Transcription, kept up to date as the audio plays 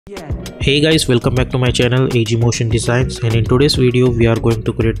Hey guys, welcome back to my channel AG Motion Designs, and in today's video we are going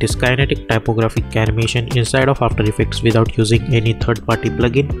to create this kinetic typographic animation inside of After Effects without using any third-party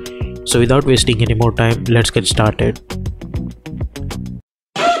plugin. So without wasting any more time, let's get started.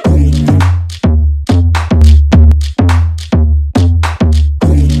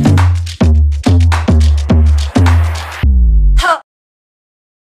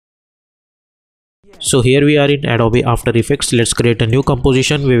 So here we are in Adobe After Effects. Let's create a new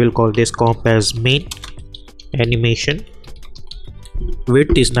composition. We will call this comp as main animation.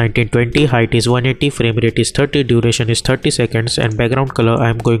 Width is 1920, height is 180, frame rate is 30, duration is 30 seconds, and background color I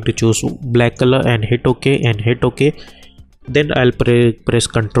am going to choose black color and hit OK and hit OK. Then I'll press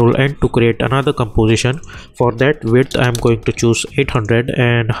Ctrl N to create another composition. For that, width I am going to choose 800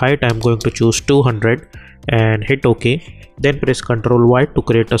 and height I am going to choose 200 and hit OK. Then press Ctrl Y to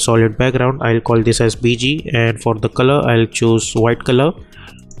create a solid background. I'll call this as BG, and for the color I'll choose white color.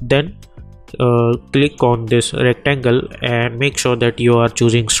 Then click on this rectangle and make sure that you are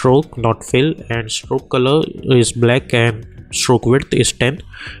choosing stroke, not fill, and stroke color is black and stroke width is 10,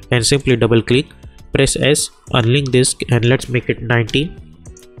 and simply double click, press S, unlink this, and let's make it 90,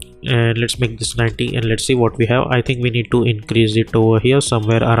 and let's make this 90, and let's see what we have. I think we need to increase it over here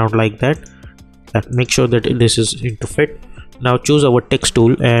somewhere around like that. Make sure that this is into fit. Now choose our text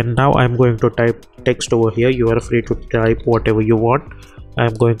tool, and now I'm going to type text over here. You are free to type whatever you want.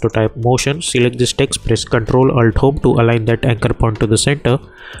 I'm going to type motion. Select this text, press Ctrl Alt Home to align that anchor point to the center.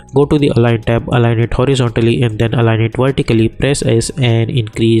 Go to the align tab, align it horizontally and then align it vertically. Press S and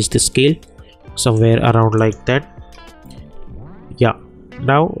increase the scale somewhere around like that. Yeah,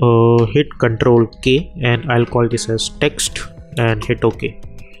 now hit Ctrl K and I'll call this as text and hit OK.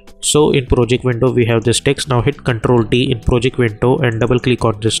 So in project window we have this text. Now hit Ctrl D in project window and double click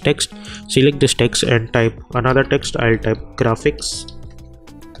on this text. Select this text and type another text. I'll type graphics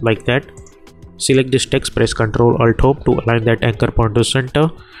like that. Select this text, press Ctrl Alt Home to align that anchor point to center.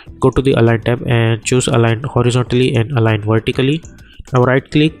 Go to the align tab and choose align horizontally and align vertically. Now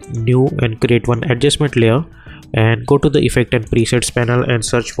right click new and create one adjustment layer, and go to the effect and presets panel and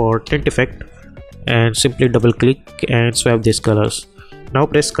search for tint effect and simply double click and swap these colors. Now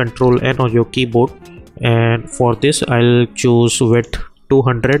press Ctrl N on your keyboard, and for this I'll choose width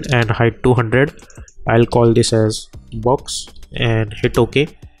 200 and height 200. I'll call this as box and hit OK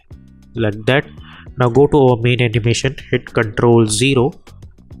like that. Now go to our main animation, hit Ctrl 0,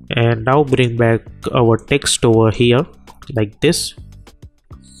 and now bring back our text over here like this.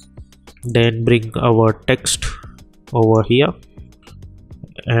 Then bring our text over here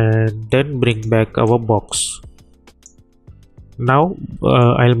and then bring back our box. Now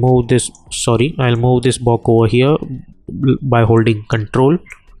I'll move this box over here by holding Ctrl.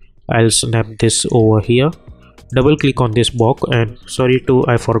 I'll snap this over here, double click on this box, and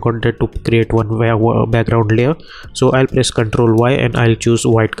I forgot that to create one background layer, so I'll press Ctrl Y and I'll choose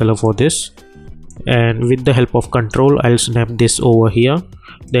white color for this, and with the help of Ctrl I'll snap this over here.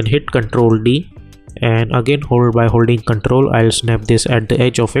 Then hit Ctrl D and again by holding Ctrl I'll snap this at the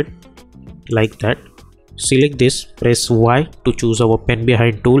edge of it like that. Select this, press Y to choose our pen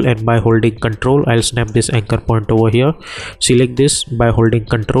behind tool, and by holding Ctrl I'll snap this anchor point over here. Select this, by holding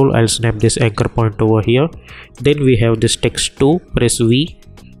Ctrl I'll snap this anchor point over here. Then we have this text 2, press V,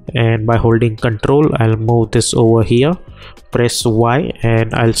 and by holding Ctrl I'll move this over here. Press Y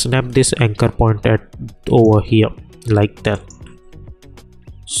and I'll snap this anchor point over here like that.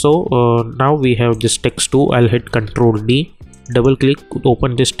 So now we have this text 2. I'll hit Ctrl D, double click,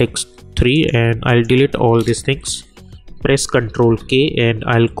 open this text 3, and I'll delete all these things. Press Ctrl K and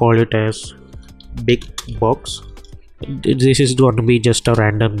I'll call it as big box. This is going to be just a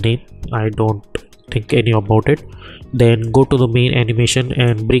random name, I don't think any about it. Then go to the main animation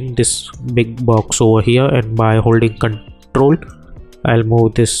and bring this big box over here, and by holding Ctrl I'll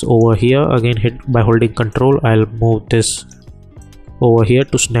move this over here. Again by holding Ctrl I'll move this over here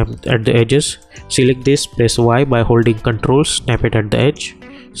to snap at the edges. Select this, press Y, by holding Ctrl snap it at the edge.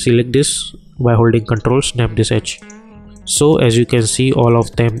 Select this, by holding Ctrl snap this edge. So as you can see, all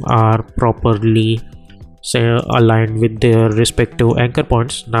of them are properly aligned with their respective anchor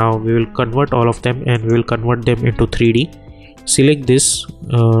points. Now we will convert all of them and we will convert them into 3D. Select this,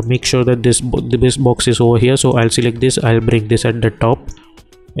 make sure that this box is over here, so I'll select this, I'll bring this at the top,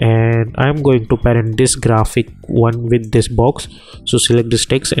 and I'm going to parent this graphic one with this box. So select this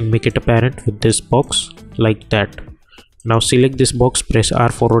text and make it a parent with this box like that. Now select this box, press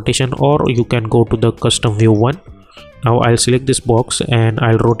R for rotation, or you can go to the custom view one. Now I'll select this box and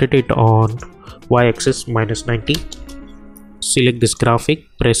I'll rotate it on y-axis -90. Select this graphic,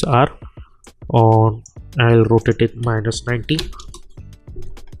 press R on, I'll rotate it -90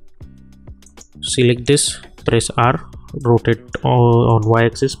 select this, press R, rotate on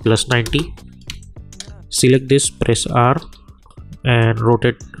y-axis plus 90. Select this, press R and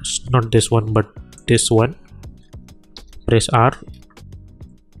rotate, not this one but this one, press R,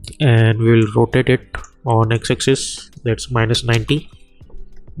 and we will rotate it on x-axis, that's minus 90.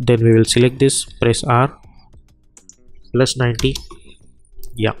 Then we will select this, press R, plus 90.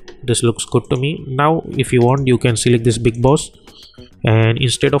 Yeah, this looks good to me. Now if you want, you can select this big boss, and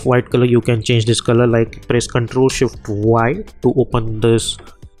instead of white color you can change this color, like press Ctrl Shift Y to open this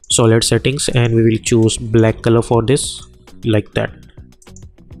solid settings, and we will choose black color for this, like that.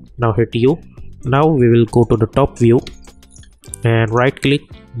 Now hit U. Now we will go to the top view and right click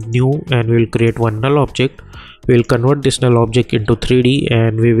new, and we will create one null object. We will convert this null object into 3D,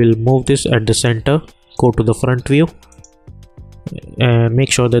 and we will move this at the center. Go to the front view and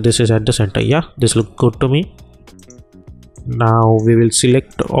make sure that this is at the center. Yeah, this looks good to me. Now we will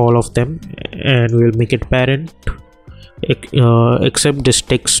select all of them and we will make it parent, except this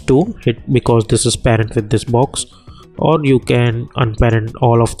text 2 hit, because this is parent with this box, or you can unparent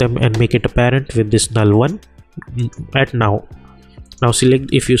all of them and make it a parent with this null one at now. Now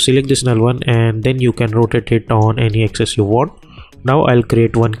if you select this null one, and then you can rotate it on any axis you want. Now I'll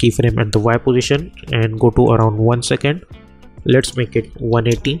create one keyframe at the Y position and go to around 1 second. Let's make it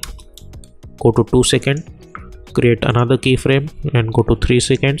 180. Go to 2 seconds, create another keyframe and go to 3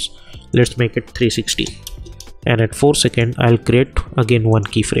 seconds. Let's make it 360, and at 4 seconds I'll create again one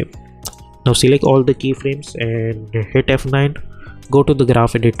keyframe. Now select all the keyframes and hit F9. Go to the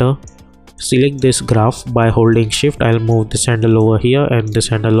graph editor, select this graph by holding shift. I'll move this handle over here and this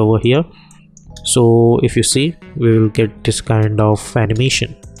handle over here. So if you see, we will get this kind of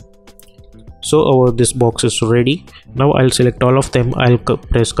animation. So this box is ready. Now I'll select all of them. I'll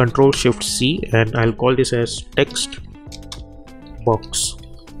press Ctrl Shift C and I'll call this as text box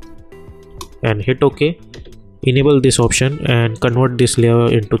and hit OK. Enable this option and convert this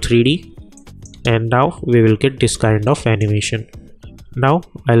layer into 3D, and now we will get this kind of animation. Now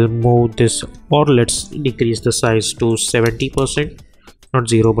I'll move this, or let's decrease the size to 70%, not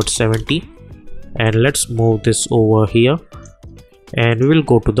 0 but 70, and let's move this over here, and we will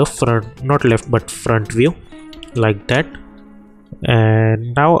go to the front, not left but front view, like that.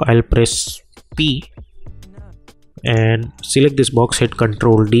 And now I'll press P and select this box, hit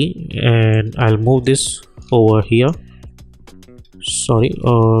Ctrl D, and I'll move this over here. Sorry,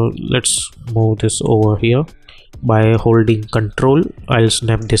 let's move this over here by holding Control. I'll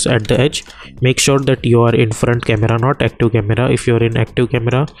snap this at the edge. Make sure that you are in front camera, not active camera. If you're in active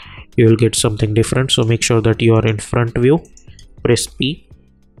camera, you will get something different, so make sure that you are in front view. Press P,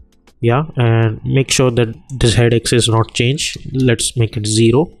 yeah, and make sure that this head axis is not changed. Let's make it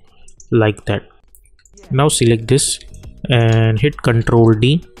 0, like that. Now select this and hit Ctrl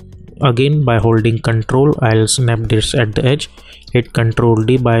D. Again by holding Control, I'll snap this at the edge. Hit Ctrl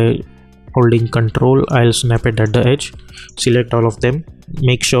D. By holding Control, I'll snap it at the edge. Select all of them.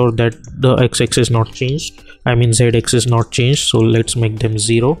 Make sure that the x-axis is not changed, I mean z-axis is not changed, so let's make them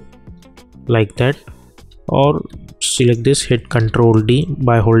 0, like that. Or select this, hit Ctrl D.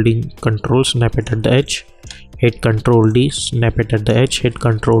 By holding Control, snap it at the edge. Hit Ctrl D, snap it at the edge. Hit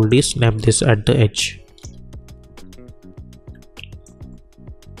Ctrl D, snap this at the edge.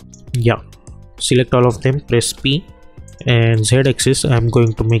 Yeah, select all of them, press P, and z-axis I'm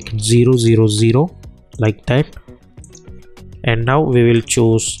going to make it 0 0 0, like that. And now we will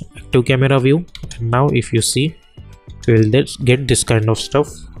choose active camera view, and now if you see, we will get this kind of stuff.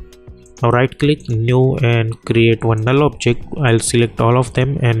 Now right click new and create one null object. I'll select all of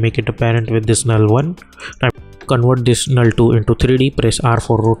them and make it a parent with this null one. Now convert this null 2 into 3D. Press R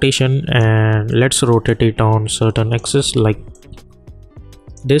for rotation, and let's rotate it on certain axis like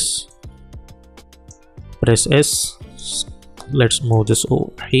this. Press S, let's move this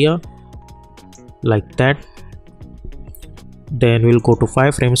over here, like that. Then we'll go to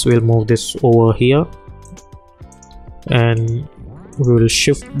 5 frames. We'll move this over here and we will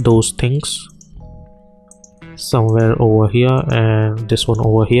shift those things somewhere over here and this one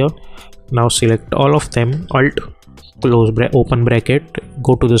over here. Now select all of them, Alt, close open bracket,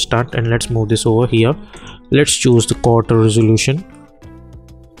 go to the start, and let's move this over here. Let's choose the quarter resolution,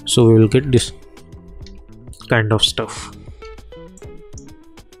 so we will get this kind of stuff.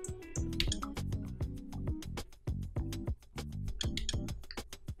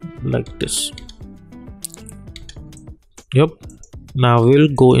 Like this. Yep. Now we'll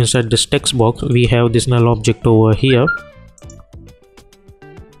go inside this text box. We have this null object over here,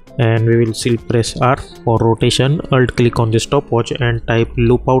 and we will still press R for rotation. Alt click on this stopwatch and type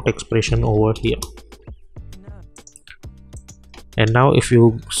loop out expression over here. And now if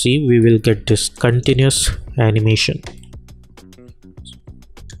you see, we will get this continuous animation.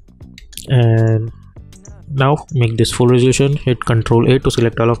 And now make this full resolution, hit Ctrl A to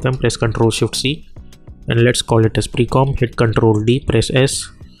select all of them, press Ctrl Shift C, and let's call it as precom. Hit Ctrl D, press S,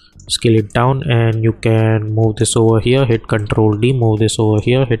 scale it down, and you can move this over here, hit Ctrl D, move this over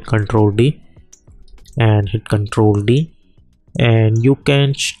here, hit Ctrl D, and hit Ctrl D, and you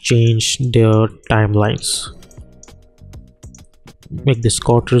can change their timelines. Make this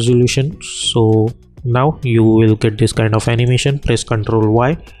quad resolution. So now you will get this kind of animation. Press Ctrl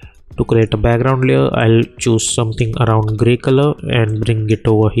Y to create a background layer. I'll choose something around gray color and bring it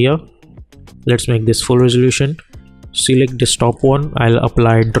over here. Let's make this full resolution. Select this top one. I'll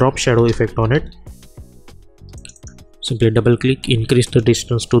apply drop shadow effect on it. Simply double click, increase the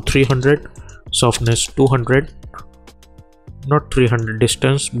distance to 300, softness 200, not 300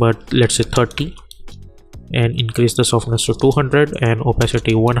 distance, but let's say 30, and increase the softness to 200 and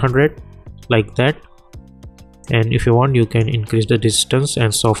opacity 100, like that. And if you want, you can increase the distance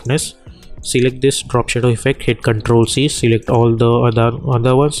and softness. Select this drop shadow effect, hit Ctrl C, select all the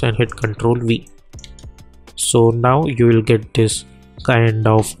other ones and hit Ctrl V. So now you will get this kind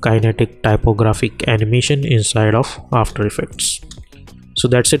of kinetic typographic animation inside of After Effects. So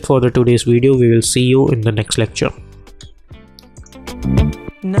that's it for the today's video. We will see you in the next lecture.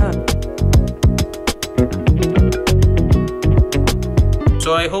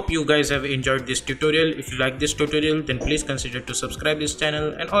 So I hope you guys have enjoyed this tutorial. If you like this tutorial, then please consider to subscribe this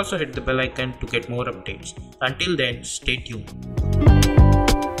channel and also hit the bell icon to get more updates. Until then, stay tuned.